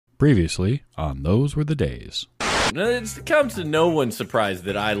Previously on Those Were the Days. It comes to no one's surprise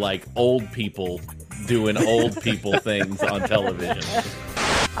that I like old people doing old people things on television.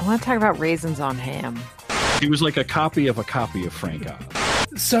 I want to talk about raisins on ham. He was like a copy of Frank Oz.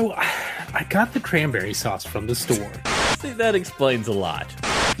 So, I got the cranberry sauce from the store. See, that explains a lot.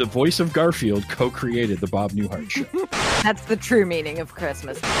 The voice of Garfield co-created the Bob Newhart show. That's the true meaning of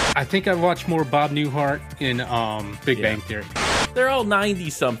Christmas. I think I watched more Bob Newhart in Big Bang Theory. They're all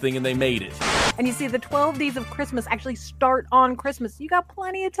 90-something and they made it. And you see, the 12 days of Christmas actually start on Christmas. You got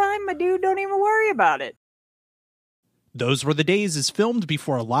plenty of time, my dude. Don't even worry about it. Those Were the Days is filmed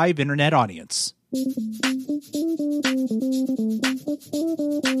before a live internet audience.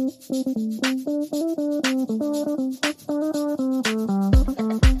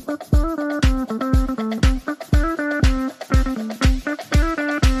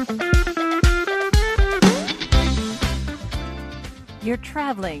 You're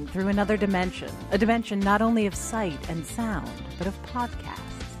traveling through another dimension, a dimension not only of sight and sound, but of podcasts.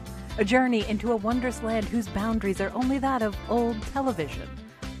 A journey into a wondrous land whose boundaries are only that of old television.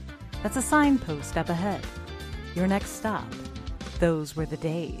 That's a signpost up ahead. Your next stop. Those Were the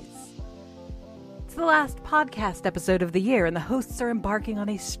Days. It's the last podcast episode of the year, and the hosts are embarking on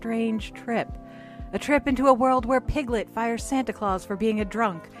a strange trip. A trip into a world where Piglet fires Santa Claus for being a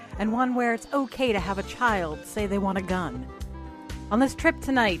drunk, and one where it's okay to have a child say they want a gun. On this trip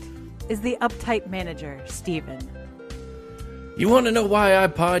tonight is the uptight manager, Steven. You want to know why I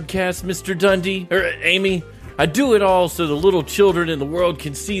podcast, Mr. Dundee? Or Amy? I do it all so the little children in the world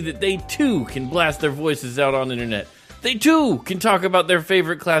can see that they too can blast their voices out on the internet. They too can talk about their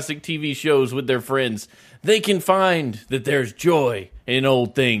favorite classic TV shows with their friends. They can find that there's joy in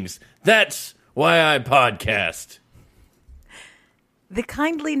old things. That's why I podcast. The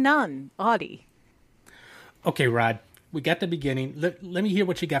kindly nun, Audie. Okay, Rod. We got the beginning. Let me hear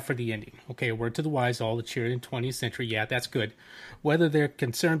what you got for the ending. Okay, a word to the wise, all the cheer in the 20th century. Yeah, that's good. Whether they're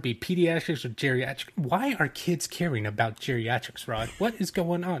concerned be pediatrics or geriatrics. Why are kids caring about geriatrics, Rod? What is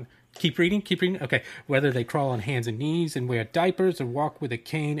going on? Keep reading. Okay, whether they crawl on hands and knees and wear diapers or walk with a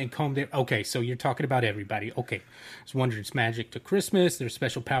cane and comb their... Okay, so you're talking about everybody. Okay, there's wondrous magic to Christmas. There's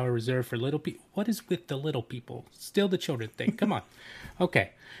special power reserved for little people. What is with the little people? Still the children thing. Come on.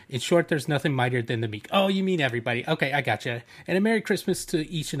 Okay. In short, there's nothing mightier than the meek. Oh, you mean everybody. Okay, I gotcha. And a Merry Christmas to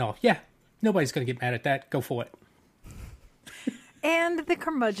each and all. Yeah, nobody's going to get mad at that. Go for it. And the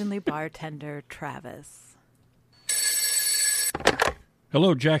curmudgeonly bartender, Travis.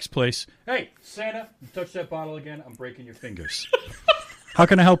 Hello, Jack's place. Hey, Santa, you touch that bottle again, I'm breaking your fingers. How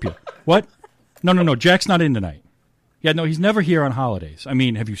can I help you? What? No, Jack's not in tonight. Yeah, no, he's never here on holidays. I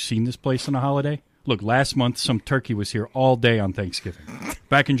mean, have you seen this place on a holiday? Look, last month, some turkey was here all day on Thanksgiving.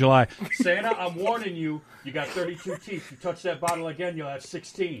 Back in July. Santa, I'm warning you. You got 32 teeth. You touch that bottle again, you'll have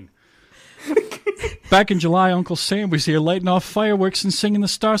 16. Back in July, Uncle Sam was here lighting off fireworks and singing the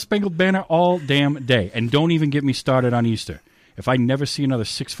Star-Spangled Banner all damn day. And don't even get me started on Easter. If I never see another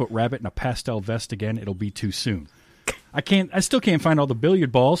 6-foot rabbit in a pastel vest again, it'll be too soon. I still can't find all the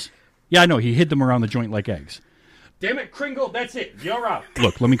billiard balls. Yeah, I know, he hid them around the joint like eggs. Damn it, Kringle, that's it. You're out.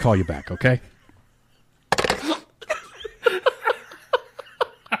 Look, let me call you back, okay?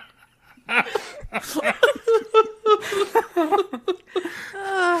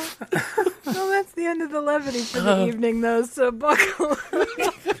 Well, that's the end of the levity for the evening, though, so buckle.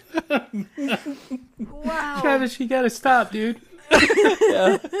 Wow. Travis, you got to stop, dude.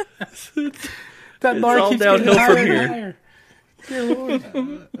 Yeah. That bar keeps downhill getting higher from here. and higher. Dear Lord.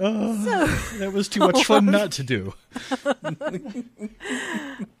 That was too much fun not to do.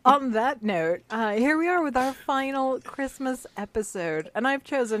 On that note, here we are with our final Christmas episode. And I've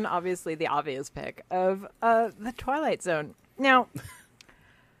chosen, obviously, the obvious pick of The Twilight Zone. Now,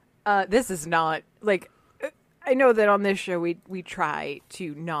 this is not, like, I know that on this show we try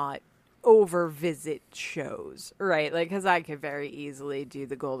to not over-visit shows, right? Like, because I could very easily do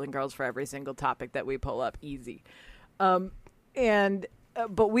the Golden Girls for every single topic that we pull up, easy. But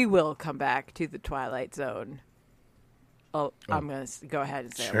we will come back to The Twilight Zone. I'm going to go ahead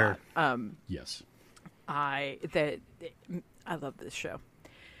and say a lot. Yes. I love this show.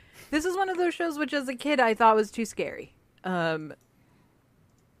 This is one of those shows which, as a kid, I thought was too scary.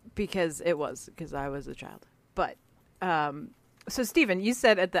 Because I was a child. But, so Stephen, you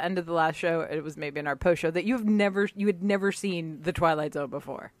said at the end of the last show, it was maybe in our post show, that you had never seen The Twilight Zone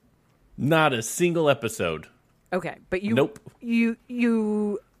before. Not a single episode. Okay, but Nope.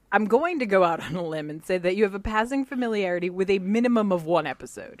 I'm going to go out on a limb and say that you have a passing familiarity with a minimum of one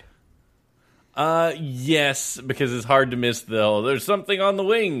episode. Yes, because it's hard to miss the there's something on the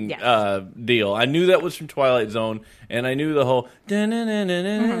wing Yes. deal. I knew that was from Twilight Zone, and I knew the whole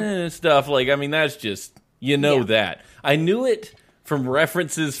stuff. Like, I mean, that's just, that. I knew it from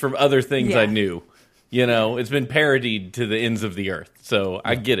references from other things I knew. It's been parodied to the ends of the earth. So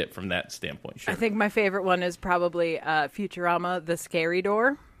I get it from that standpoint, sure. I think my favorite one is probably Futurama, The Scary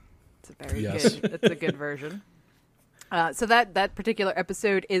Door. It's a very good, it's a good version. So that particular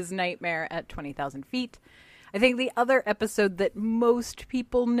episode is Nightmare at 20,000 Feet. I think the other episode that most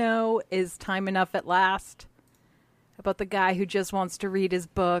people know is Time Enough at Last, about the guy who just wants to read his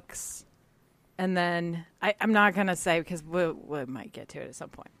books. And then, I'm not going to say because we might get to it at some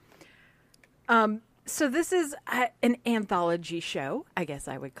point. So this is an anthology show, I guess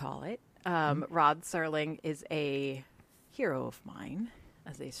I would call it. Rod Serling is a hero of mine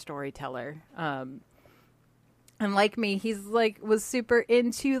as a storyteller. And like me, he's was super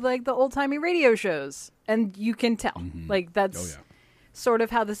into the old timey radio shows, and you can tell that's sort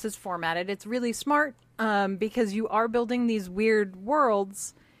of how this is formatted. It's really smart because you are building these weird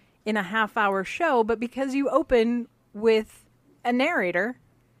worlds in a half-hour show, but because you open with a narrator,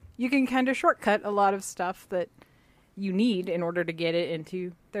 you can kind of shortcut a lot of stuff that you need in order to get it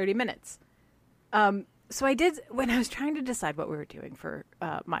into 30 minutes. So I did, when I was trying to decide what we were doing for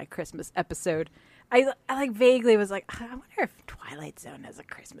my Christmas episode, I vaguely was like, I wonder if Twilight Zone has a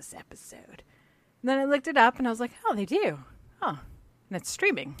Christmas episode. And then I looked it up and I was like, oh, they do. Oh, and it's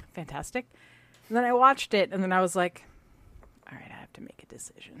streaming. Fantastic. And then I watched it and then I was like, all right, I have to make a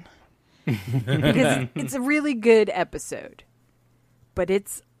decision. Because it's a really good episode, but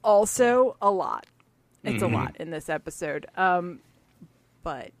it's also a lot. It's a lot in this episode.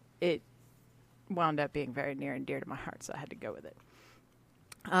 But it wound up being very near and dear to my heart, so I had to go with it.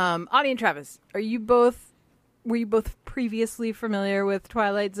 Audie and Travis, were you both previously familiar with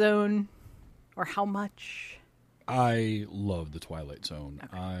Twilight Zone, or how much? I love the Twilight Zone.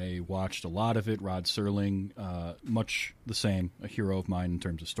 Okay. I watched a lot of it. Rod Serling, much the same, a hero of mine in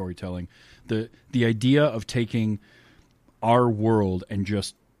terms of storytelling. The idea of taking our world and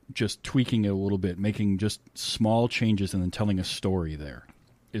just tweaking it a little bit, making just small changes and then telling a story there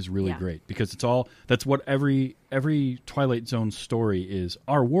is really great, because that's what every Twilight Zone story is,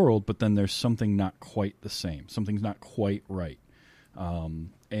 our world, but then there's something not quite the same. Something's not quite right.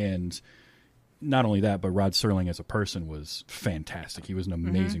 And not only that, but Rod Serling as a person was fantastic. He was an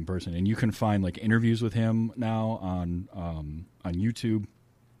amazing person. And you can find interviews with him now on YouTube.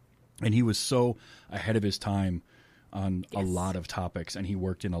 And he was so ahead of his time on a lot of topics, and he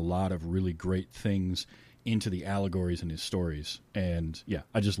worked in a lot of really great things into the allegories in his stories. And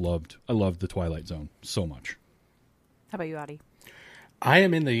I loved the Twilight Zone so much. How about you, Audie? I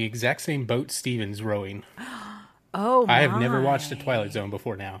am in the exact same boat Steven's rowing. Oh, I have never watched the Twilight Zone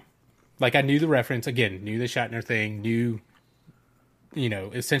before now. I knew the reference, again, knew the Shatner thing, knew,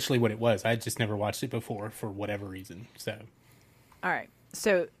 essentially what it was. I just never watched it before for whatever reason. So, all right.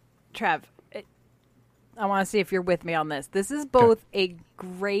 So, Trav, I want to see if you're with me on this. This is both a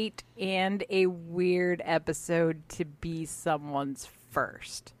great and a weird episode to be someone's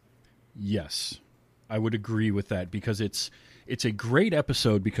first. Yes, I would agree with that, because it's a great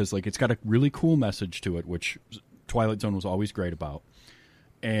episode because it's got a really cool message to it, which Twilight Zone was always great about.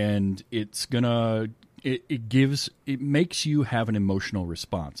 And it makes you have an emotional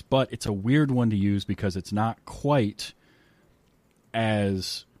response, but it's a weird one to use because it's not quite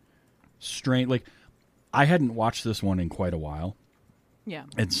as strange. I hadn't watched this one in quite a while. Yeah.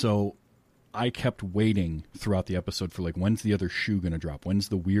 And so I kept waiting throughout the episode for when's the other shoe going to drop? When's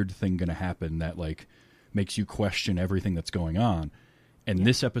the weird thing going to happen that makes you question everything that's going on? And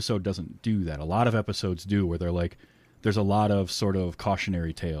this episode doesn't do that. A lot of episodes do, where they're there's a lot of sort of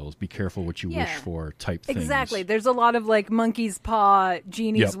cautionary tales, be careful what you wish for type things. Exactly. There's a lot of monkey's paw,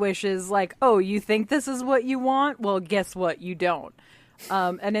 genie's wishes, oh, you think this is what you want? Well, guess what? You don't.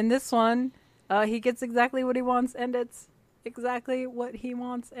 And in this one, he gets exactly what he wants, and it's exactly what he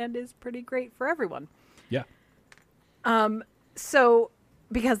wants, and is pretty great for everyone. Yeah. So,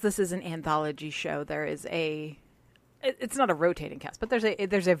 because this is an anthology show, there is it's not a rotating cast, but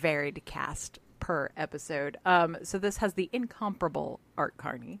there's a varied cast per episode. So this has the incomparable Art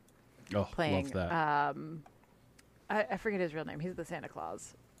Carney playing. Love that. I forget his real name. He's the Santa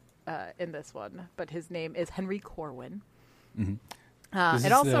Claus in this one, but his name is Henry Corwin. Mm-hmm.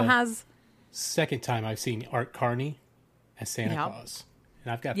 It also has second time I've seen Art Carney as Santa Claus,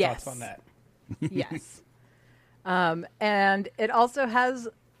 and I've got thoughts on that. Yes. And it also has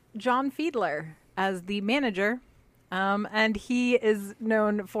John Fiedler as the manager. And he is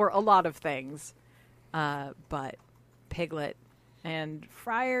known for a lot of things. But Piglet and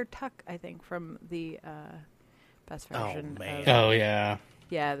Friar Tuck, I think, from the best version. man.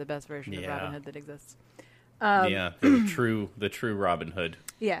 Yeah, the best version of Robin Hood that exists. The true Robin Hood.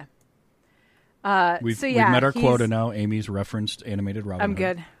 Yeah. We've met our quota now. Amy's referenced animated Robin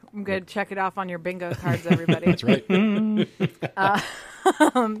Hood. I'm good. Check it off on your bingo cards, everybody. That's right.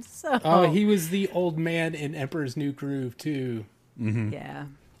 He was the old man in Emperor's New Groove too. Mm-hmm. Yeah.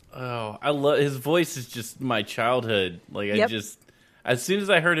 Oh, I love his voice. Is just my childhood. Like I just, as soon as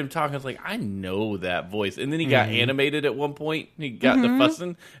I heard him talk, I was like, I know that voice. And then he got animated at one point. He got to fussing,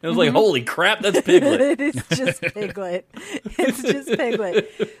 and I was like, holy crap, that's Piglet. It is just Piglet. It's just Piglet.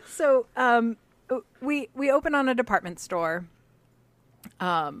 So, we open on a department store,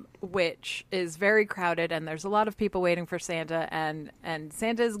 which is very crowded, and there's a lot of people waiting for Santa, and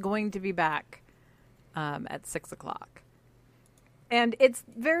Santa is going to be back at 6:00. And it's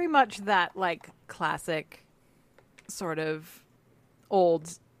very much that, like, classic sort of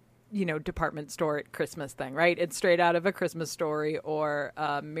old, department store at Christmas thing, right? It's straight out of A Christmas Story or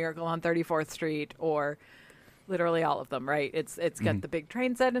Miracle on 34th Street or literally all of them, right? It's got the big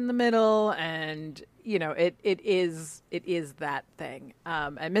train set in the middle, and, it is that thing.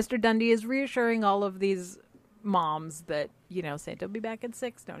 And Mr. Dundee is reassuring all of these moms that, Santa will be back at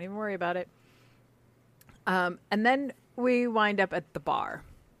 6. Don't even worry about it. And then we wind up at the bar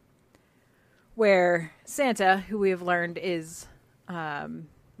where Santa, who we have learned is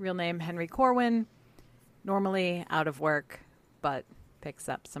real name Henry Corwin, normally out of work, but picks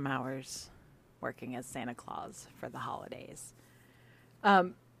up some hours working as Santa Claus for the holidays.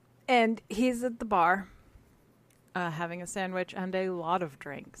 And he's at the bar having a sandwich and a lot of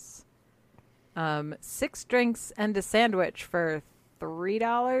drinks. 6 drinks and a sandwich for $3.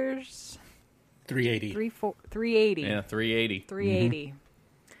 $3.80. $3.80. Yeah, $3.80.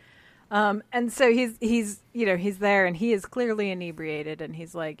 $3.80. And so he's there, and he is clearly inebriated, and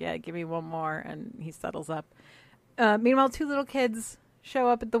he's like, yeah, give me one more, and he settles up. Meanwhile, 2 little kids show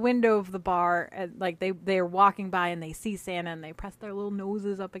up at the window of the bar, and like they are walking by, and they see Santa, and they press their little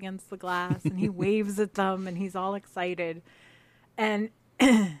noses up against the glass, and he waves at them, and he's all excited. And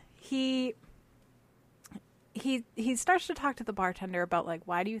he starts to talk to the bartender about, like,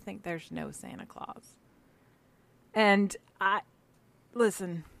 why do you think there's no Santa Claus? And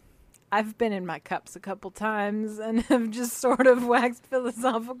listen, I've been in my cups a couple times and have just sort of waxed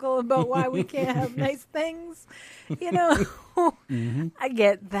philosophical about why we can't have nice things. I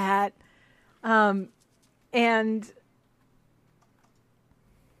get that. And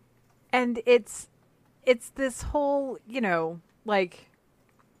it's this whole,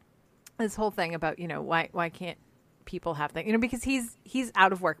 this whole thing about, why can't people have things, because he's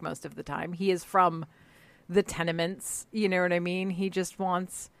out of work most of the time. He is from the tenements, you know what I mean? He just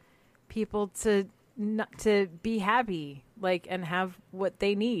wants people to be happy, and have what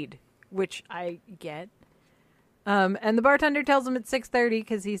they need, which I get. And the bartender tells him it's 6:30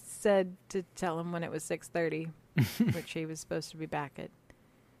 because he said to tell him when it was 6:30, which he was supposed to be back at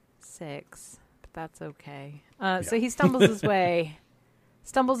 6, but that's okay. So he stumbles his way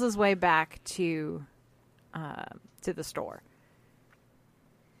back to the store.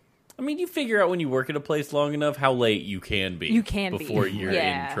 I mean, you figure out when you work at a place long enough how late you can be. Before you're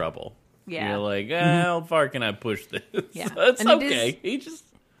in trouble. Yeah. You're like, how far can I push this? Yeah. That's okay. He just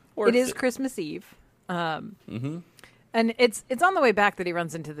works it is Christmas Eve. And it's on the way back that he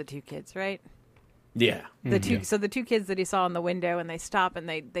runs into the 2 kids, right? Yeah. So the 2 kids that he saw in the window, and they stop and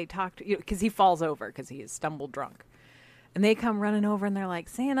they talk to, because he falls over because he is stumbled drunk. And they come running over, and they're like,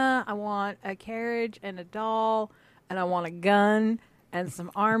 Santa, I want a carriage and a doll, and I want a gun and some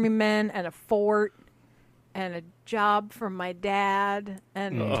army men and a fort and a job from my dad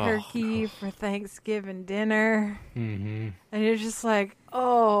and turkey for Thanksgiving dinner. Mm-hmm. And you're just like,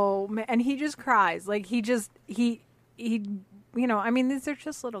 oh, man. And he just cries. Like, he these are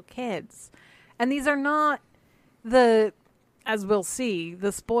just little kids. And these are not as we'll see,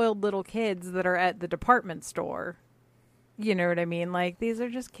 the spoiled little kids that are at the department store. You know what I mean? Like, these are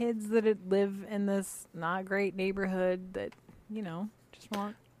just kids that live in this not great neighborhood that, just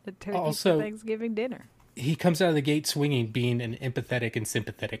want the turkey for Thanksgiving dinner. He comes out of the gate swinging, being an empathetic and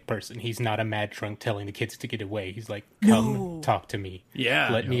sympathetic person. He's not a mad drunk telling the kids to get away. He's like, come talk to me. Yeah.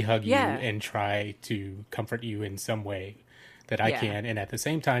 Let me hug you and try to comfort you in some way that I can. And at the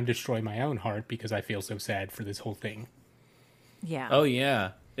same time, destroy my own heart because I feel so sad for this whole thing. Yeah. Oh,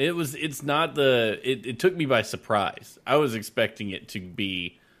 yeah. It took me by surprise. I was expecting it to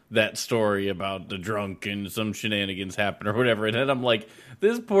be that story about the drunk and some shenanigans happen or whatever. And then I'm like,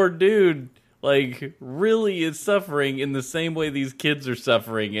 this poor dude, really is suffering in the same way these kids are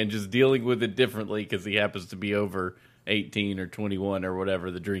suffering and just dealing with it differently because he happens to be over 18 or 21 or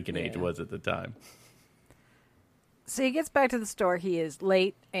whatever the drinking age was at the time. So he gets back to the store. He is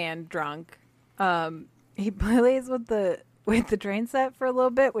late and drunk. He plays with the train set for a little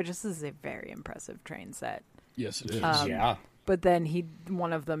bit, which this is a very impressive train set. Yes, it is. Yeah. But then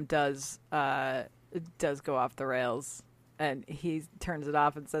one of them does go off the rails, and he turns it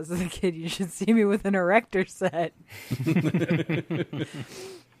off and says to the kid, "You should see me with an erector set."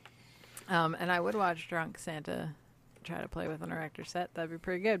 And I would watch Drunk Santa try to play with an erector set. That'd be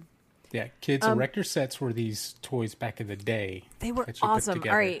pretty good. Yeah, kids, erector sets were these toys back in the day. They were that you put awesome.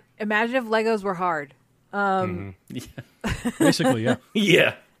 together. All right, imagine if Legos were hard. Basically, yeah.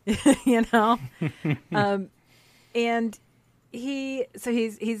 Yeah. You know? And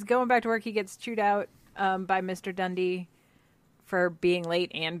he's going back to work. He gets chewed out by Mr. Dundee for being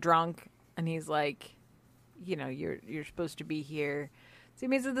late and drunk. And he's like, you know, you're supposed to be here. So he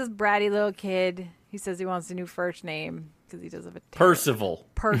meets with this bratty little kid. He says he wants a new first name because he does have a Percival.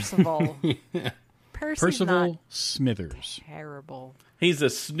 Percival Percival Smithers. Terrible. He's a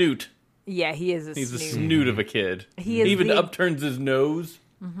snoot. Yeah, he is He's snoot. a snoot of a kid. He is even the- upturns his nose.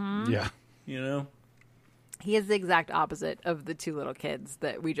 Yeah. You know? He is the exact opposite of the two little kids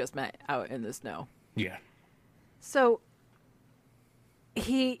that we just met out in the snow. Yeah. So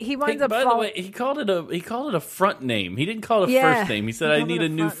he Hey, winds up. by the way, he called it a front name. He didn't call it a Yeah, first name. He said, he "I called need it a a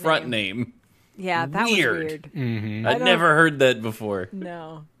new front front name." Yeah, that Weird. was weird. I'd don't- never heard that before.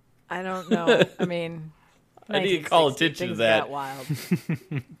 No, I don't know. I mean, I need to call 1960, attention to things that. got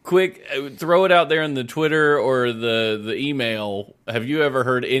wild. Quick, throw it out there in the Twitter or the email. Have you ever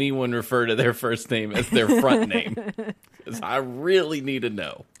heard anyone refer to their first name as their front name? Because I really need to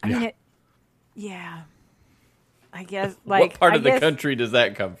know. I mean, yeah. I guess like what part I of the guess- country does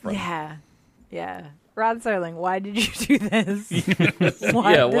that come from? Yeah. Rod Serling, why did you do this?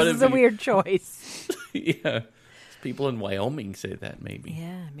 Why? Yeah, what this if is a you- weird choice. Yeah. People in Wyoming say that maybe.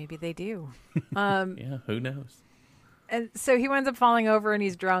 Yeah, maybe they do. Yeah, who knows? And so he winds up falling over and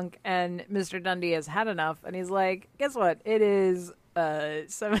he's drunk, and Mr. Dundee has had enough, and he's like, guess what? It is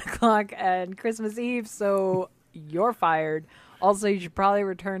 7 o'clock and Christmas Eve, so you're fired. Also, you should probably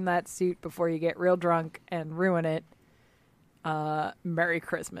return that suit before you get real drunk and ruin it. Merry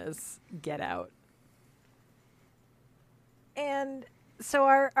Christmas. Get out. And so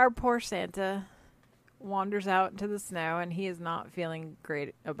our poor Santa wanders out into the snow, and he is not feeling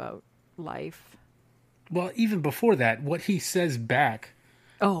great about life. Well, even before that, what he says back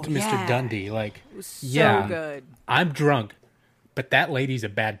Oh, to Mr. Dundee, like, So yeah, good. I'm drunk, but that lady's a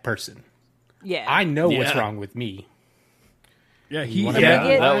bad person. Yeah. I know what's Yeah. wrong with me. Yeah, wanna Yeah,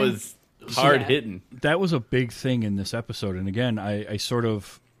 make it- that was hard Yeah. hitting. that was a big thing in this episode. And again, I sort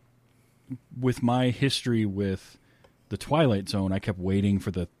of, with my history with the Twilight Zone, I kept waiting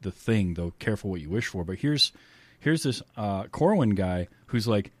for the thing, though careful what you wish for. But here's this Corwin guy who's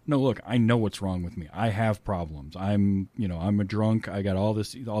like, no, look, I know what's wrong with me. I have problems. I'm a drunk. I got all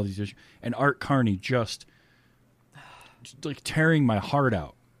these issues. And Art Carney just like tearing my heart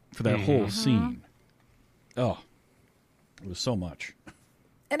out for that whole scene. Oh, it was so much.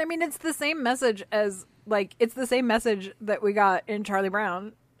 And I mean, it's the same message it's the same message that we got in Charlie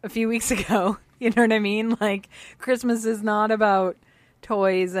Brown a few weeks ago. You know what I mean? Like, Christmas is not about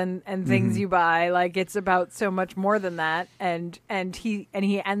toys and things you buy. Like, it's about so much more than that. And he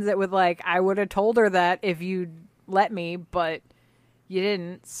ends it with like, I would have told her that if you'd let me, but you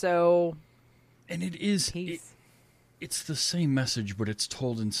didn't. So, And it is peace. it's the same message, but it's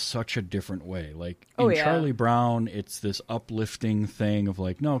told in such a different way. Like Oh, in yeah. Charlie Brown, it's this uplifting thing of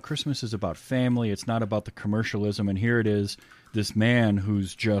like, no, Christmas is about family. It's not about the commercialism. And here it is, this man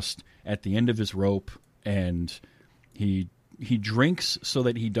who's just at the end of his rope, and he drinks so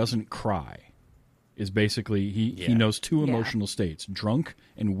that he doesn't cry. Is basically he knows two emotional states: drunk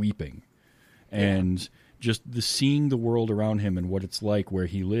and weeping, and just the seeing the world around him and what it's like where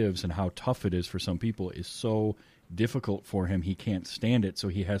he lives and how tough it is for some people is so difficult for him. He can't stand it, so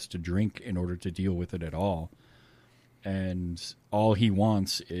he has to drink in order to deal with it at all. And all he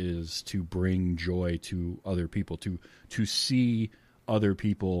wants is to bring joy to other people, to see other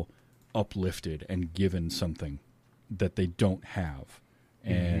people uplifted and given something that they don't have.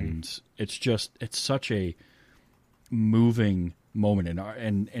 And it's such a moving moment,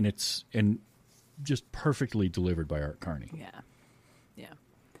 and it's just perfectly delivered by Art Carney. Yeah.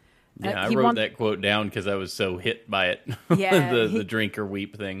 Yeah, I he wrote want- that quote down because I was so hit by it. Yeah, the drink or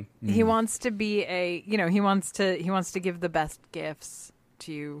weep thing. He wants to be he wants to give the best gifts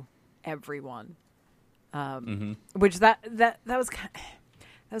to everyone. Which that was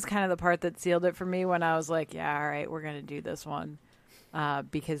kind of the part that sealed it for me when I was like, yeah, all right, we're going to do this one.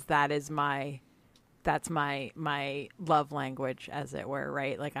 Because that is my that's my love language, as it were,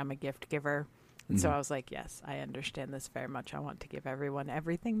 right? Like, I'm a gift giver. And so I was like, yes, I understand this very much. I want to give everyone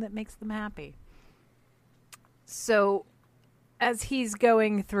everything that makes them happy. So as he's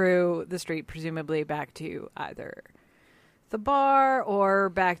going through the street, presumably back to either the bar or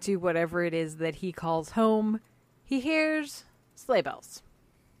back to whatever it is that he calls home, he hears sleigh bells.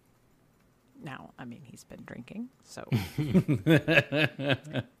 Now, I mean, he's been drinking, so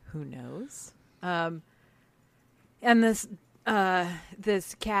who knows? And this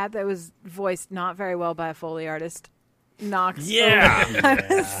cat that was voiced not very well by a Foley artist knocks over. I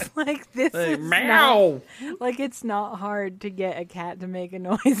was like, this is meow. Like, it's not hard to get a cat to make a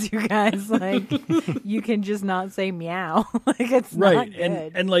noise, you guys. Like, you can just not say meow. Like, it's not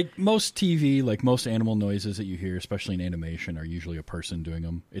good. And like most TV, like most animal noises that you hear, especially in animation, are usually a person doing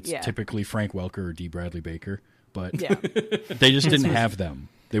them. It's typically Frank Welker or D. Bradley Baker, but they just didn't have them.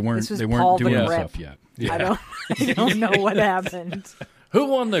 They weren't doing stuff yet. Yeah. I don't know what happened.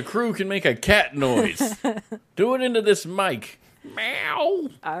 Who on the crew can make a cat noise? Do it into this mic. Meow.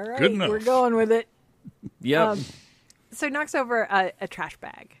 All right, Good enough. We're going with it. Yep. So he knocks over a trash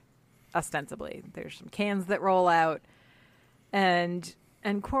bag, ostensibly. There's some cans that roll out, and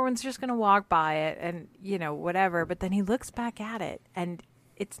Corwin's just going to walk by it and, whatever. But then he looks back at it, and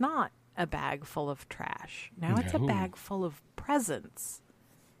it's not a bag full of trash. Now it's a bag full of presents.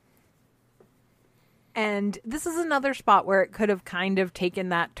 And this is another spot where it could have kind of taken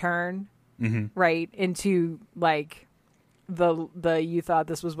that turn, right, into, like, the you thought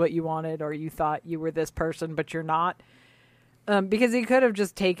this was what you wanted, or you thought you were this person, but you're not. Because he could have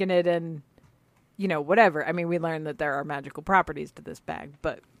just taken it and, whatever. I mean, we learned that there are magical properties to this bag,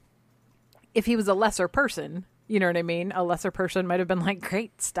 but if he was a lesser person, you know what I mean? A lesser person might have been like,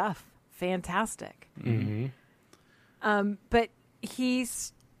 great stuff. Fantastic. But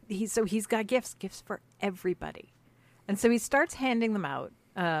he's got gifts for everybody. And so he starts handing them out.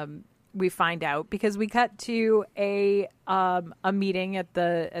 We find out because we cut to a meeting at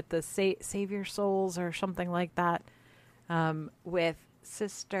the Savior Souls or something like that, with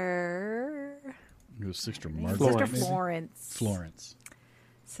Sister Florence.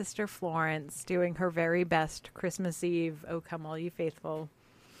 Sister Florence doing her very best Christmas Eve. Oh, come all you faithful.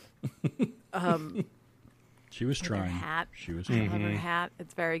 She was trying. Hat. She was I trying. love her hat.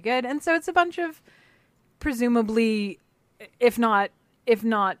 It's very good. And so it's a bunch of presumably, if not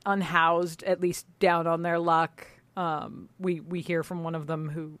unhoused, at least down on their luck. We hear from one of them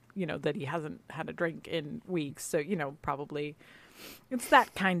who, that he hasn't had a drink in weeks. So, probably it's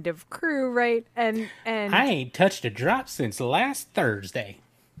that kind of crew, right? And I ain't touched a drop since last Thursday.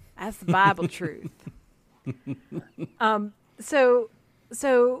 That's the Bible truth.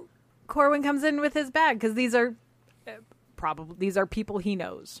 So Corwin comes in with his bag because these are people he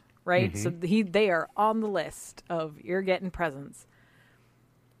knows, right? So they are on the list of you're getting presents,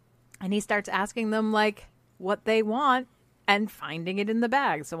 and he starts asking them like what they want and finding it in the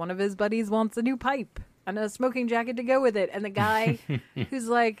bag. So one of his buddies wants a new pipe and a smoking jacket to go with it, and the guy who's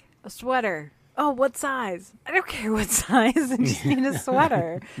like, a sweater. Oh, what size? I don't care what size. I just need a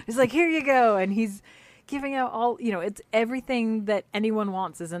sweater. He's like, here you go, and he's giving out all, it's everything that anyone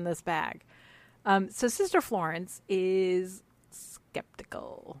wants is in this bag. So Sister Florence is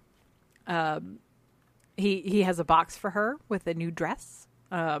skeptical. He has a box for her with a new dress,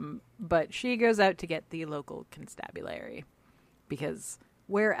 but she goes out to get the local constabulary, because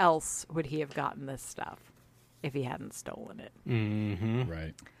where else would he have gotten this stuff if he hadn't stolen it?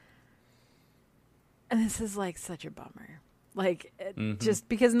 Right. And this is like such a bummer. Like, just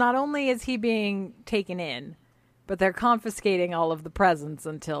because not only is he being taken in, but they're confiscating all of the presents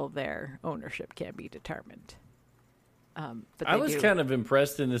until their ownership can be determined. But I was kind of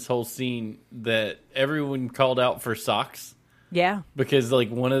impressed in this whole scene that everyone called out for socks. Yeah. Because, like,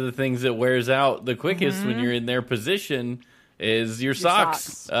 one of the things that wears out the quickest when you're in their position is your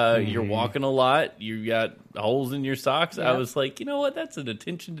socks. You're walking a lot. You got holes in your socks. Yep. I was like, you know what? That's an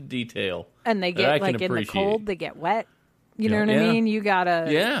attention to detail. And they get, like, in the cold, they get wet. You know what I mean? You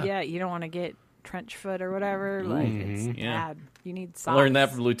gotta, you don't want to get trench foot or whatever. Like, it's bad. You need socks. Learned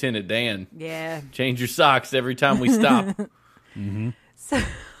that from Lieutenant Dan. Yeah. Change your socks every time we stop.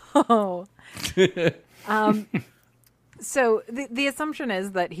 So the assumption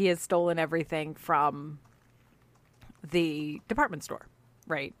is that he has stolen everything from the department store,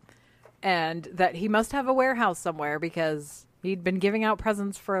 right? And that he must have a warehouse somewhere because he'd been giving out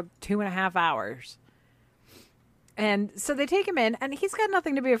presents for 2.5 hours. And so they take him in, and he's got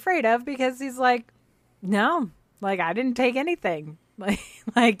nothing to be afraid of because he's like, no, like, I didn't take anything.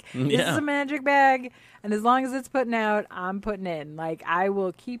 Like this is a magic bag, and as long as it's putting out, I'm putting in. Like, I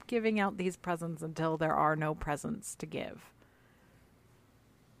will keep giving out these presents until there are no presents to give.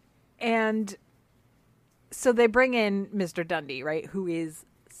 And so they bring in Mr. Dundee, right, who is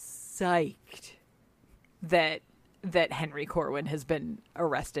psyched that Henry Corwin has been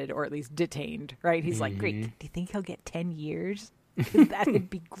arrested or at least detained, right? He's like, great. Do you think he'll get 10 years? That would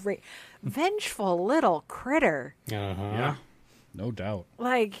be great. Vengeful little critter. Yeah, no doubt.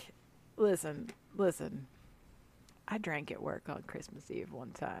 Like, listen. I drank at work on Christmas Eve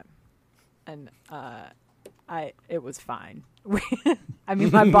one time, and it was fine. I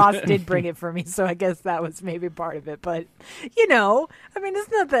mean, my boss did bring it for me, so I guess that was maybe part of it. But, I mean,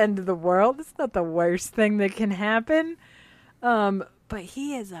 it's not the end of the world. It's not the worst thing that can happen. But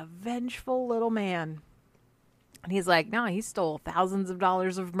he is a vengeful little man. And he's like, no, he stole thousands of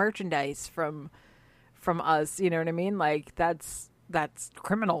dollars of merchandise from us. You know what I mean? Like, that's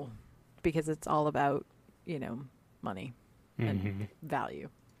criminal because it's all about, money and value.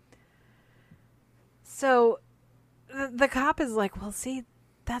 So the cop is like, well, see,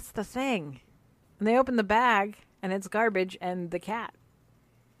 that's the thing. And they open the bag, and it's garbage, and the cat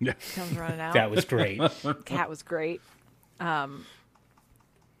comes running out. That was great. Cat was great. And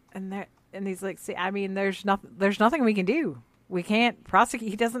he's like, see, I mean, there's nothing we can do. We can't prosecute.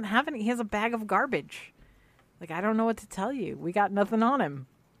 He doesn't have any. He has a bag of garbage. Like, I don't know what to tell you. We got nothing on him.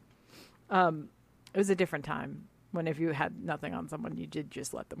 It was a different time when if you had nothing on someone, you did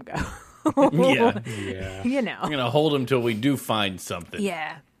just let them go. Yeah. You know. We're going to hold him till we do find something.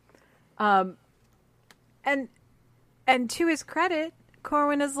 Yeah. And to his credit,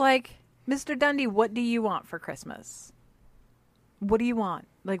 Corwin is like, Mr. Dundee, what do you want for Christmas? What do you want?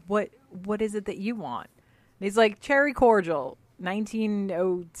 Like, what is it that you want? And he's like, cherry cordial,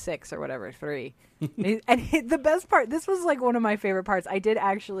 1906 or whatever, 3. The best part, this was like one of my favorite parts. I did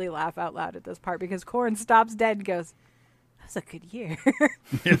actually laugh out loud at this part because Corwin stops dead and goes, that's a good year.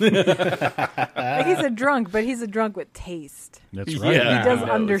 Like, he's a drunk, but he's a drunk with taste. That's right. Yeah. He does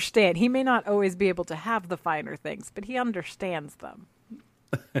understand. He may not always be able to have the finer things, but he understands them.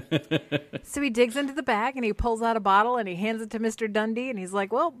 So he digs into the bag and he pulls out a bottle and he hands it to Mr. Dundee and he's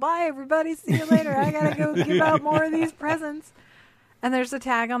like, well, bye everybody. See you later. I gotta go give out more of these presents. And there's a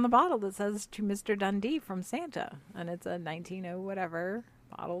tag on the bottle that says to Mr. Dundee from Santa. And it's a 1900 whatever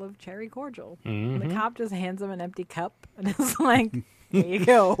bottle of cherry cordial. And the cop just hands him an empty cup and is like, here you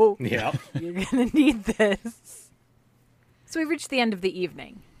go. Yeah. You're going to need this. So we reach the end of the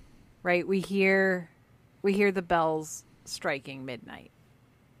evening, right? We hear the bells striking midnight,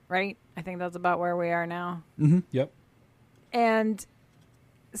 right? I think that's about where we are now. Mm-hmm. Yep. And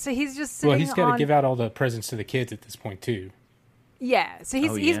so he's just sitting Well, he's got to give out all the presents to the kids at this point, too. Yeah, so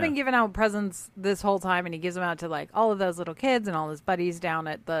he's been giving out presents this whole time, and he gives them out to like all of those little kids and all his buddies down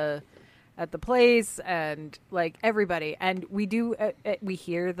at the place, and like everybody. And we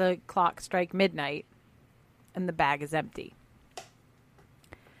hear the clock strike midnight, and the bag is empty.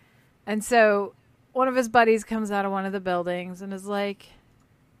 And so one of his buddies comes out of one of the buildings and is like,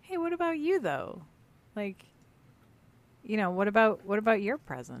 "Hey, what about you though? Like, what about your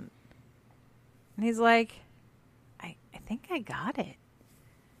present?" And he's like, I think I got it.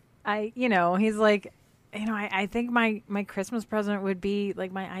 He's like, I think my Christmas present would be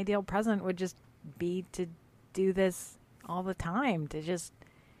like, my ideal present would just be to do this all the time, to just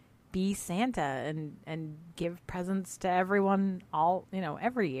be Santa and give presents to everyone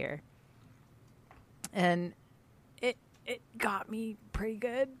every year. And it got me pretty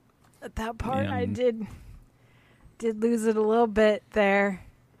good at that part. Yeah. I did lose it a little bit there.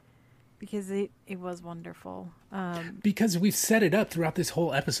 Because it was wonderful. Because we've set it up throughout this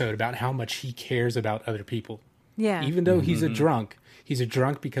whole episode about how much he cares about other people. Yeah. Even though he's a drunk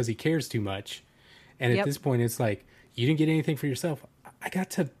because he cares too much. And at this point, it's like, you didn't get anything for yourself. I got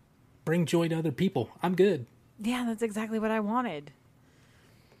to bring joy to other people. I'm good. Yeah, that's exactly what I wanted.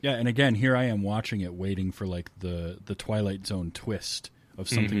 Yeah, and again, here I am watching it, waiting for like the Twilight Zone twist of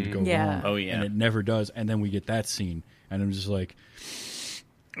something to go wrong. Oh, yeah. And it never does. And then we get that scene, and I'm just like,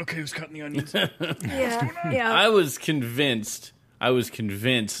 okay, who's cutting the onions? Yeah. I was convinced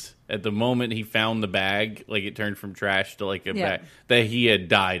at the moment he found the bag, like it turned from trash to like a bag, that he had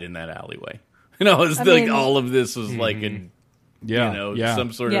died in that alleyway. And I was all of this was like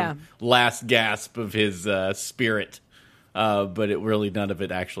some sort of last gasp of his spirit. But none of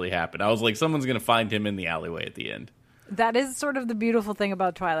it actually happened. I was like, someone's going to find him in the alleyway at the end. That is sort of the beautiful thing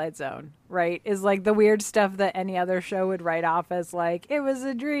about Twilight Zone, right? Is like the weird stuff that any other show would write off as like, it was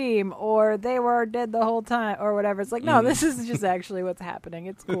a dream, or they were dead the whole time, or whatever. It's like, no, this is just actually what's happening.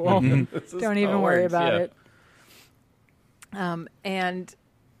 It's cool. Don't even worry about it. And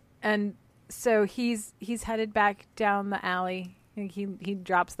so he's headed back down the alley. He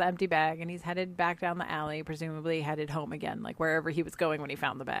drops the empty bag and he's headed back down the alley, presumably headed home again, like wherever he was going when he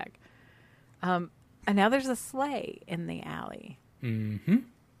found the bag. And now there's a sleigh in the alley. Mm-hmm.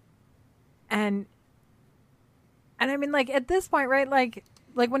 And I mean, like at this point, right? Like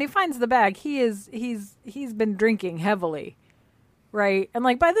when he finds the bag, he's been drinking heavily, right? And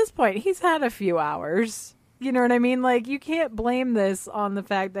like by this point, he's had a few hours. You know what I mean? Like you can't blame this on the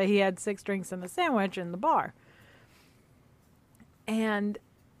fact that he had 6 drinks and a sandwich in the bar. And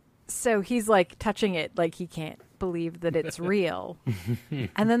so he's like touching it like he can't believe that it's real.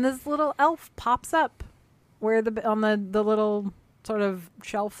 And then this little elf pops up where on the little sort of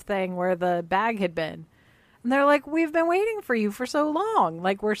shelf thing where the bag had been. And they're like, we've been waiting for you for so long.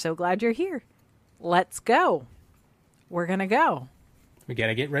 Like, we're so glad you're here. Let's go. We're going to go. We got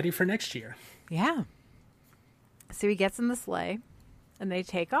to get ready for next year. Yeah. So he gets in the sleigh and they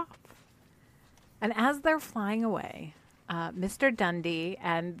take off. And as they're flying away, Mr. Dundee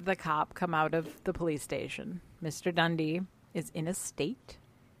and the cop come out of the police station. Mr. Dundee is in a state.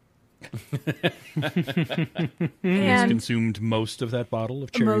 He's consumed most of that bottle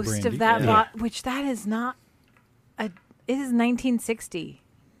of cherry brandy. Most of that which that is not it is 1960.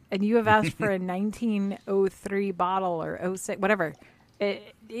 And you have asked for a 1903 bottle or 06, whatever.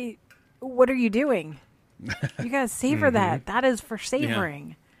 What are you doing? You got to savor that. That is for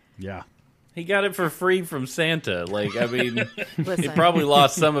savoring. Yeah. He got it for free from Santa. Like, I mean, Listen. it probably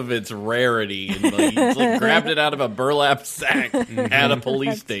lost some of its rarity. And like, he like, grabbed it out of a burlap sack at a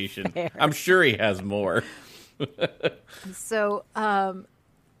police station. Fair. I'm sure he has more. So,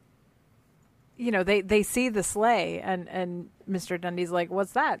 they see the sleigh, and Mr. Dundee's like,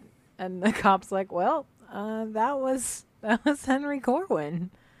 "What's that?" And the cop's like, "Well, that was Henry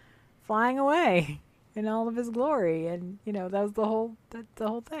Corwin flying away in all of his glory, and that was the whole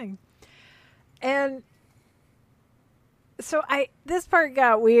thing." And so this part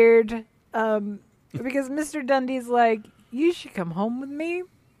got weird because Mr. Dundee's like, "You should come home with me,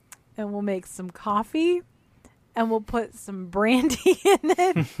 and we'll make some coffee." And we'll put some brandy in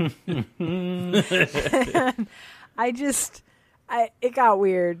it. It got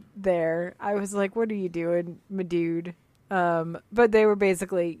weird there. I was like, what are you doing, my dude? But they were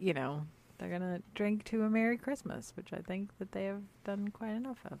basically, they're going to drink to a Merry Christmas, which I think that they have done quite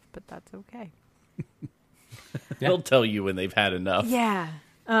enough of, but that's okay. They'll tell you when they've had enough. Yeah.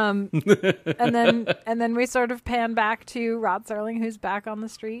 And then we sort of pan back to Rod Serling, who's back on the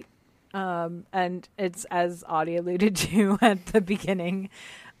street. And it's, as Audie alluded to at the beginning,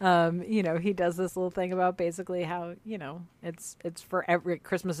 he does this little thing about basically how, it's for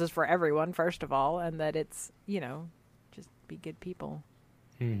Christmas is for everyone, first of all, and that it's, just be good people.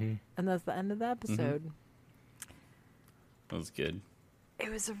 Mm-hmm. And that's the end of the episode. Mm-hmm. That was good.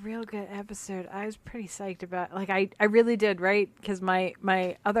 It was a real good episode. I was pretty psyched about, like, I really did, right? Because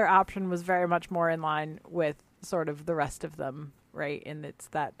my other option was very much more in line with sort of the rest of them. Right, and it's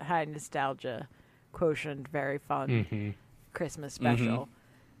that high nostalgia quotient, very fun Christmas special.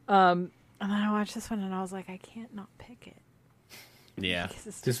 And then I watched this one, and I was like, I can't not pick it. Yeah,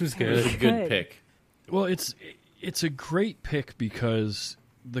 this was It good. was a good pick. Well, it's a great pick because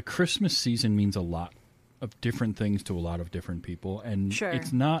the Christmas season means a lot of different things to a lot of different people, and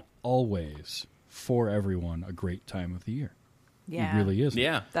it's not always for everyone a great time of the year. Yeah. It really is.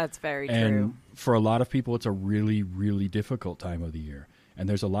 Yeah. That's very true. And for a lot of people, it's a really, really difficult time of the year. And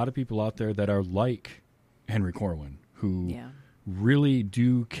there's a lot of people out there that are like Henry Corwin, who really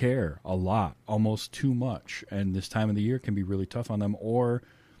do care a lot, almost too much. And this time of the year can be really tough on them. Or,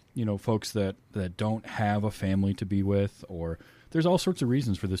 folks that don't have a family to be with, or there's all sorts of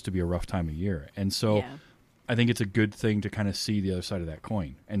reasons for this to be a rough time of year. And so I think it's a good thing to kind of see the other side of that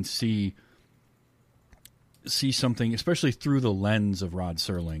coin and see something, especially through the lens of Rod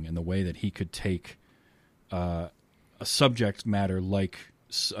Serling and the way that he could take a subject matter like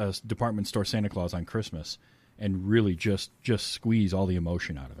a department store Santa Claus on Christmas and really just squeeze all the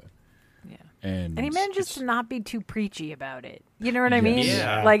emotion out of it. Yeah. And he manages to not be too preachy about it. You know what I mean?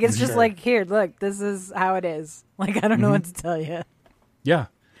 Yeah. Like, it's just like, here, look, this is how it is. Like, I don't know what to tell you. Yeah.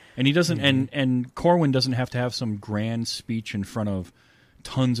 And he doesn't, and Corwin doesn't have to have some grand speech in front of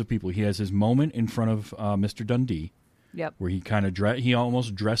tons of people. He has his moment in front of Mr. Dundee, where he kind of he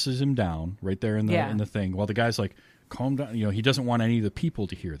almost dresses him down right there in the thing, while the guy's like, "Calm down." He doesn't want any of the people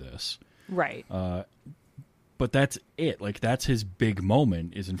to hear this, right? But that's it. Like, that's his big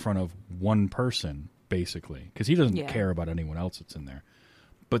moment, is in front of one person, basically, because he doesn't care about anyone else that's in there.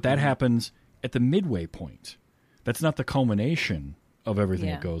 But that happens at the midway point. That's not the culmination of everything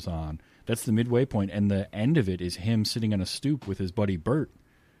that goes on. That's the midway point, and the end of it is him sitting on a stoop with his buddy Bert,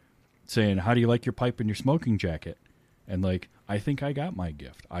 saying, "How do you like your pipe and your smoking jacket?" And like, I think I got my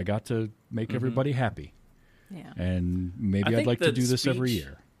gift. I got to make everybody happy. Yeah. And maybe I'd like to do this every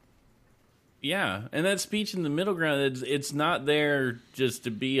year. Yeah, and that speech in the middle ground, it's not there just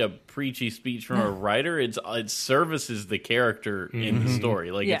to be a preachy speech from a writer. It services the character in the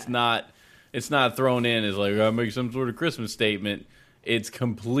story. Like it's not thrown in as like, I make some sort of Christmas statement. It's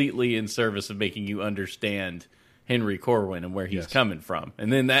completely in service of making you understand Henry Corwin and where he's coming from,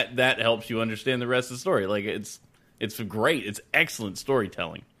 and then that helps you understand the rest of the story. Like it's great. It's excellent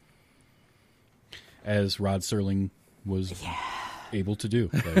storytelling, as Rod Serling was able to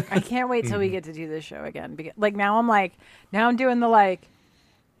do. Like, I can't wait till we get to do this show again. Because, now I'm doing the like.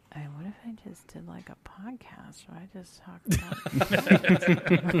 What if I just did like a podcast where I just talk about?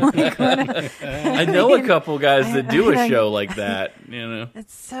 I know a couple guys that do a show like that. You know,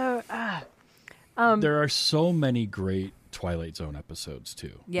 it's so. There are so many great Twilight Zone episodes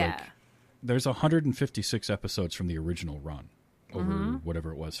too. Yeah, like, there's 156 episodes from the original run over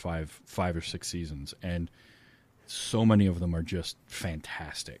whatever it was, five or six seasons, and so many of them are just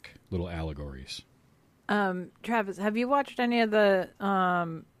fantastic little allegories. Travis, have you watched any of the?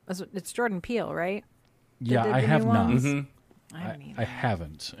 It's Jordan Peele, right? Yeah, I have not. I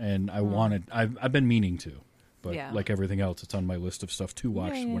haven't, and I wanted. I've been meaning to, but like everything else, it's on my list of stuff to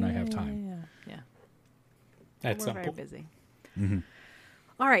watch when I have time. Yeah. That's We're simple. very busy.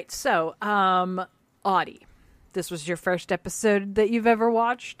 All right, so Audie, this was your first episode that you've ever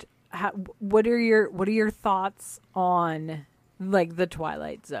watched. What are your thoughts on like the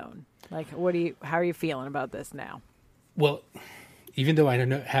Twilight Zone? Like, how are you feeling about this now? Well, even though I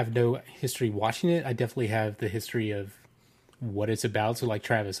have no history watching it, I definitely have the history of what it's about. So like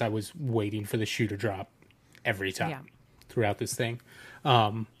Travis, I was waiting for the shoe to drop every time throughout this thing.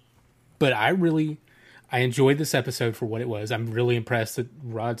 But I enjoyed this episode for what it was. I'm really impressed that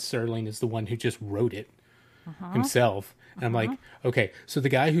Rod Serling is the one who just wrote it himself. And I'm like, okay, so the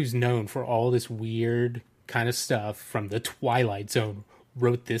guy who's known for all this weird kind of stuff from the Twilight Zone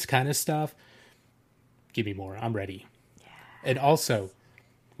wrote this kind of stuff. Give me more. I'm ready. Yeah. And also,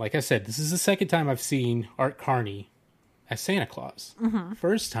 like I said, this is the second time I've seen Art Carney as Santa Claus.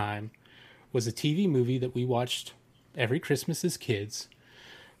 First time was a TV movie that we watched every Christmas as kids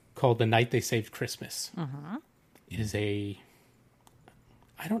called The Night They Saved Christmas. It is I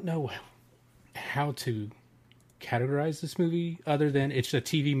don't know how to categorize this movie other than it's a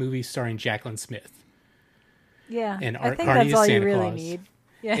TV movie starring Jacqueline Smith. Yeah, And I Art think Carney that's all is you Santa really Claus. need.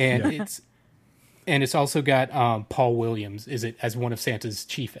 Yeah, And it's also got Paul Williams as one of Santa's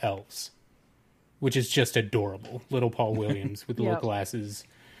chief elves, which is just adorable. Little Paul Williams with the little glasses.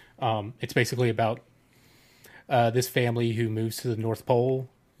 It's basically about this family who moves to the North Pole,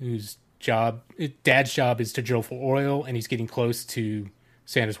 whose dad's job is to drill for oil, and he's getting close to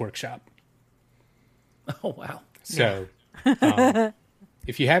Santa's workshop. oh wow. So,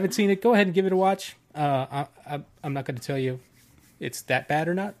 if you haven't seen it, go ahead and give it a watch. I'm not going to tell you it's that bad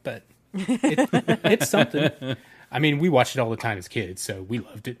or not, but it's something. I mean, we watched it all the time as kids, so we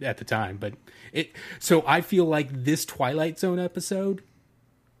loved it at the time. But so I feel like this Twilight Zone episode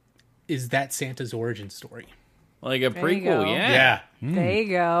is that Santa's origin story. Like a There you prequel, go. yeah. There you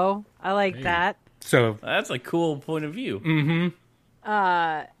go. I like that. So That's a cool point of view.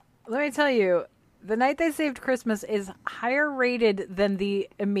 Let me tell you, The Night They Saved Christmas is higher rated than the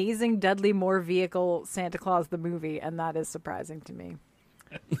amazing Dudley Moore vehicle Santa Claus the movie, and that is surprising to me.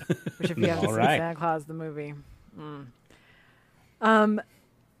 Which, if you haven't seen Santa Claus the movie,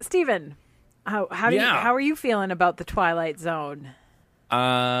 Steven, how are you feeling about the Twilight Zone?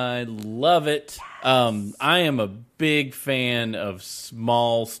 I love it. I am a big fan of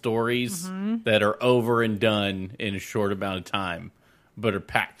small stories that are over and done in a short amount of time, but are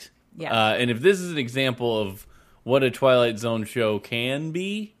packed. Yeah. And if this is an example of what a Twilight Zone show can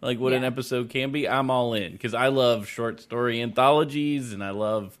be, like what an episode can be, I'm all in. Because I love short story anthologies, and I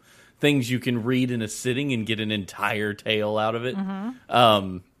love things you can read in a sitting and get an entire tale out of it.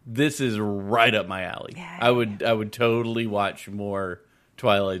 This is right up my alley. Yeah. I would totally watch more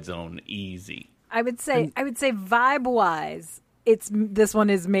Twilight Zone easy. I would say vibe wise, this one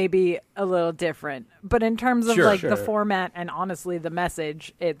is maybe a little different, but in terms of the format and honestly the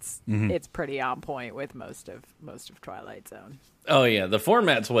message, it's pretty on point with most of Twilight Zone. Oh yeah, the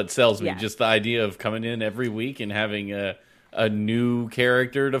format's what sells me. Yeah. Just the idea of coming in every week and having a new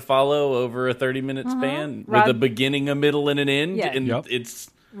character to follow over a 30-minute span with a beginning, a middle, and an end. Yeah. And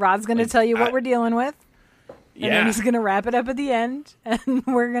it's Rod's going to tell you what we're dealing with. And then he's going to wrap it up at the end, and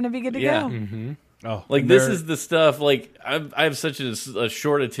we're going to be good to go. Oh, Like, and this they're- is the stuff, like, I have such a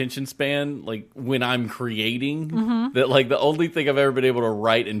short attention span, like, when I'm creating, that, like, the only thing I've ever been able to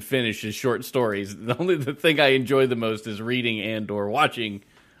write and finish is short stories. The thing I enjoy the most is reading and or watching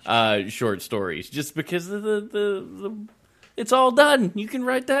short stories, just because of the it's all done. You can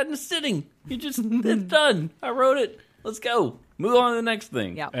write that in a sitting. It's done. I wrote it. Let's go. Move on to the next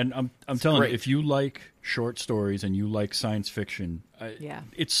thing. Yeah. And I'm telling great. you, if you like short stories and you like science fiction,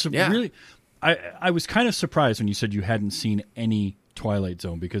 it's Yeah. really. I was kind of surprised when you said you hadn't seen any Twilight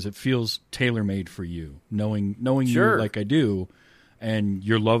Zone because it feels tailor made for you, knowing Sure. you like I do, and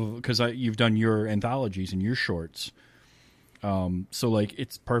your love because you've done your anthologies and your shorts. So like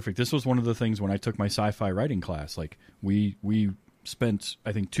it's perfect. This was one of the things when I took my sci-fi writing class. Like we spent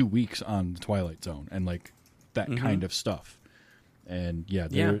I think 2 weeks on the Twilight Zone and like that kind of stuff. And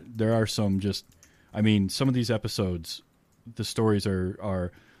there are some just. I mean, some of these episodes, the stories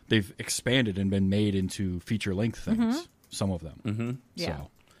are they've expanded and been made into feature-length things, some of them. Mm-hmm. Yeah. So.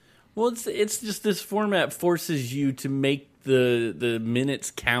 Well, it's just this format forces you to make the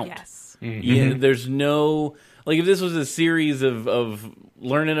minutes count. Yes. Yeah, there's no... Like, if this was a series of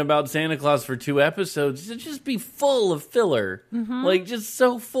learning about Santa Claus for 2 episodes, it'd just be full of filler. Like, just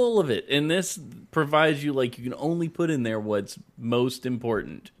so full of it. And this provides you, like, you can only put in there what's most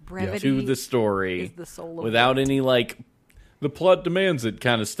important Brevity to the story is the soul of without it. any, like, the plot demands it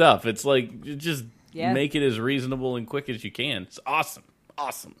kind of stuff. It's like, just Yeah. make it as reasonable and quick as you can. It's awesome.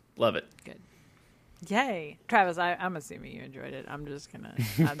 Awesome. Love it. Good. Yay. Travis, I'm assuming you enjoyed it. I'm just going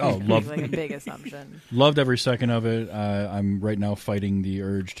to love- make like a big assumption. Loved every second of it. I'm right now fighting the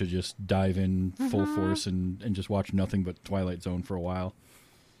urge to just dive in full force and just watch nothing but Twilight Zone for a while.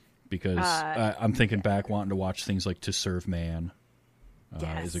 Because I'm thinking back wanting to watch things like To Serve Man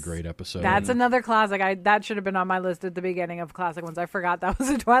Yes. is a great episode. That's another classic. That should have been on my list at the beginning of classic ones. I forgot that was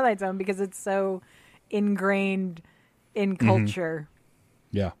a Twilight Zone because it's so ingrained in culture.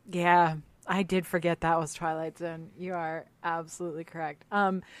 Yeah. Yeah, I did forget that was Twilight Zone. You are absolutely correct.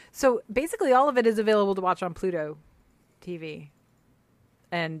 So basically all of it is available to watch on Pluto TV.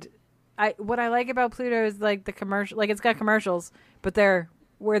 And what I like about Pluto is like the commercial, like it's got commercials, but they're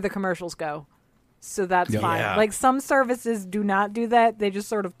where the commercials go. So that's fine. Yeah. Like some services do not do that. They just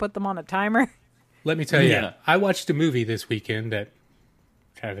sort of put them on a timer. Let me tell you, Yeah. I watched a movie this weekend that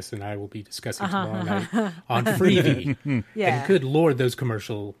Travis and I will be discussing tomorrow night on Freevee. Yeah. And good Lord, those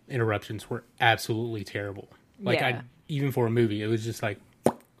commercial interruptions were absolutely terrible. Like, Yeah. even for a movie, it was just like,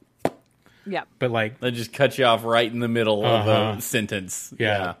 Yeah. but like, They just cut you off right in the middle of a sentence.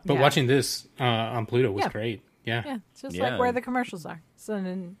 yeah. But Yeah. watching this on Pluto was Yeah. great. Yeah. Yeah. It's just Yeah. like where the commercials are. So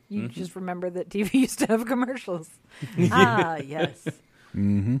then you just remember that TV used to have commercials. Ah, yes.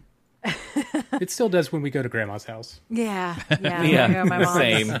 It still does when we go to Grandma's house. Yeah. Yeah. Yeah, I go to my mom's.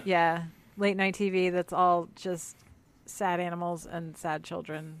 same. Yeah. Late night TV that's all just sad animals and sad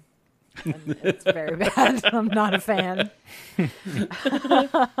children. And it's very bad. I'm not a fan.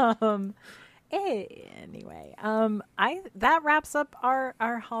 Anyway, that wraps up our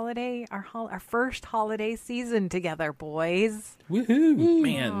first holiday season together, boys. Woohoo!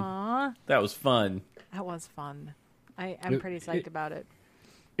 Man, Aw, that was fun. that was fun. I'm pretty psyched about it.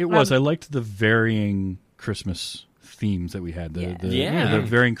 It was. I liked the varying Christmas themes that we had. Yeah. The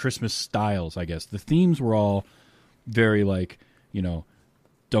varying Christmas styles, I guess. The themes were all very like,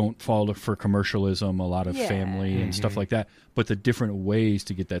 don't fall for commercialism, a lot of Yeah. family and stuff like that. But the different ways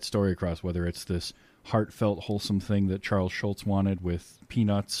to get that story across, whether it's this heartfelt, wholesome thing that Charles Schultz wanted with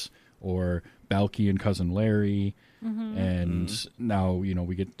Peanuts or Balky and Cousin Larry. And now,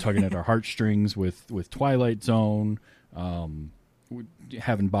 we get tugging at our heartstrings with Twilight Zone.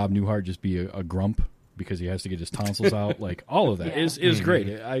 Having Bob Newhart just be a grump because he has to get his tonsils out. Like, all of that is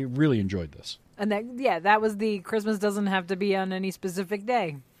great. I really enjoyed this. And that was the Christmas doesn't have to be on any specific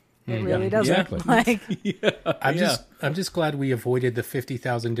day. It really doesn't. exactly. Like, I'm just glad we avoided the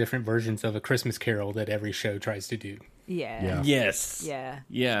 50,000 different versions of A Christmas Carol that every show tries to do. yeah. Yes. Yeah.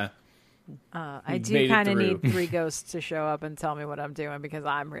 Yeah. I do made it kind of through. need 3 ghosts to show up and tell me what I'm doing because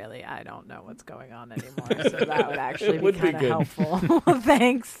I don't know what's going on anymore. So that would actually would be be kind of good. helpful.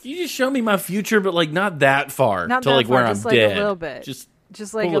 Thanks. You just show me my future, but like not that far Not to that like far, where just I'm like dead. a little bit. Just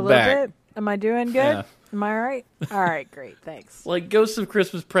like pull a it little back. bit. Am I doing good? Yeah. Am I all right? All right, great. Thanks. Like Ghosts of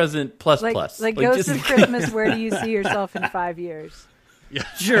Christmas Present plus Like plus. Ghosts just- of Christmas, where do you see yourself in 5 years?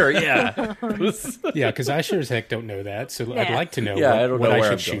 Sure, yeah. Yeah, because I sure as heck don't know that. So I'd Yeah. like to know Yeah, I don't what know I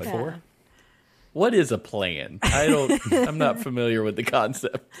where should I'm shoot going. for. What is a plan? I'm not familiar with the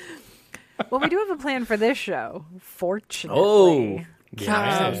concept. Well, we do have a plan for this show, fortunately. Oh,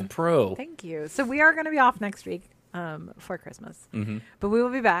 Yeah. Cavs pro. Thank you. So we are going to be off next week. for Christmas. But we will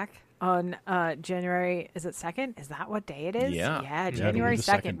be back on January, is it 2nd? Is that what day it is? Yeah. January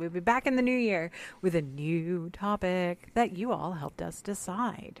it'll be the 2nd. We'll be back in the new year with a new topic that you all helped us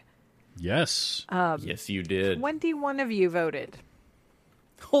decide. Yes. Yes, you did. 21 of you voted.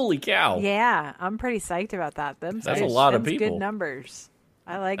 Holy cow. Yeah, I'm pretty psyched about that. That's a lot of them's people. Good numbers.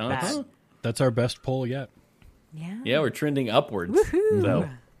 I like that. That's our best poll yet. Yeah. Yeah, we're trending upwards. Woohoo. So,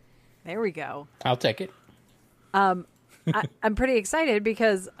 There we go. I'll take it. I'm pretty excited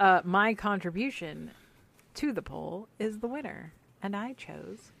because my contribution to the poll is the winner, and I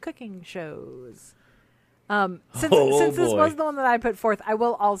chose cooking shows. Since this was the one that I put forth, I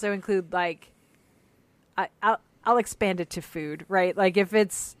will also include I'll expand it to food, right? Like if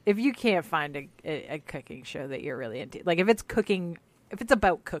you can't find a cooking show that you're really into, like if it's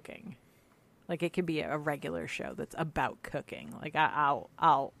about cooking, like it could be a regular show that's about cooking. Like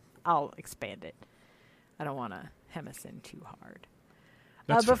I'll expand it. I don't want to hem us in too hard.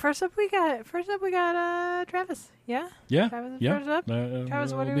 But first up we got Travis. Yeah. Yeah. Travis is yeah. first up.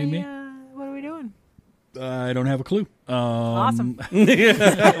 Travis, what are we doing? I don't have a clue. Awesome. we're going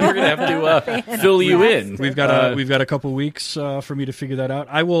to have to fill you in. We've got a couple weeks for me to figure that out.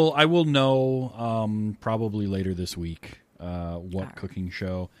 I will know probably later this week what cooking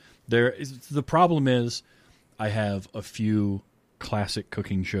show. The problem is I have a few classic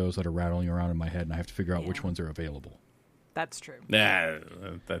cooking shows that are rattling around in my head, and I have to figure out which ones are available. That's true. Nah,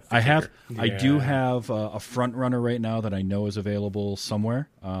 that's the I have. kicker. I do have a front runner right now that I know is available somewhere.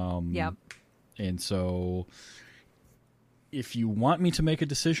 Yep. And so, if you want me to make a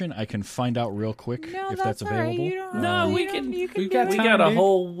decision, I can find out real quick if that's all right. available. You don't, No, you we don't- can. You can we do got it. We time, got a dude.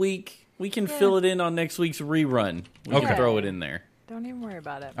 whole week. We can fill it in on next week's rerun. We Okay. can throw it in there. Don't even worry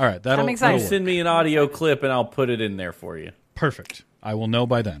about it. All right, that'll I'm excited. that'll work. Send me an audio clip, and I'll put it in there for you. Perfect. I will know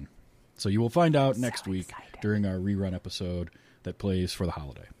by then. So you will find out next week excited. during our rerun episode that plays for the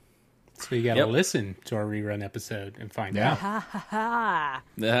holiday. So you got to Yep. listen to our rerun episode and find Yeah. out. Ha ha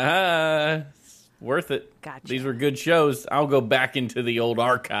ha. It's worth it. Gotcha. These were good shows. I'll go back into the old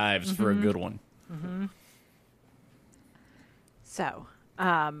archives for a good one. So,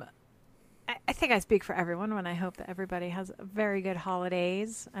 I think I speak for everyone when I hope that everybody has very good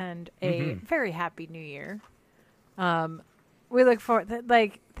holidays and a very happy new year. We look forward,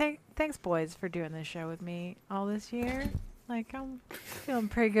 thanks boys for doing this show with me all this year. Like, I'm feeling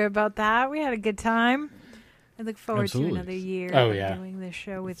pretty good about that. We had a good time. I look forward Absolutely. to another year Oh, of yeah. doing this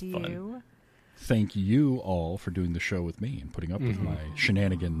show with you. Thank you all for doing the show with me and putting up with my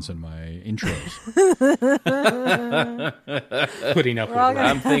shenanigans and my intros. Putting up We're all with gonna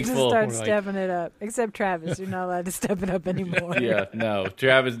I'm have to thankful. start We're like- stepping it up. Except Travis, you're not allowed to step it up anymore. Yeah, no.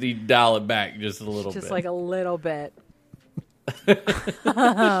 Travis need to dial it back just a little Just bit. like a little bit.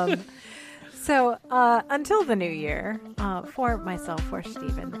 So until the new year, for myself, for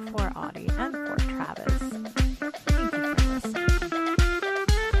Steven, for Audie, and for Travis,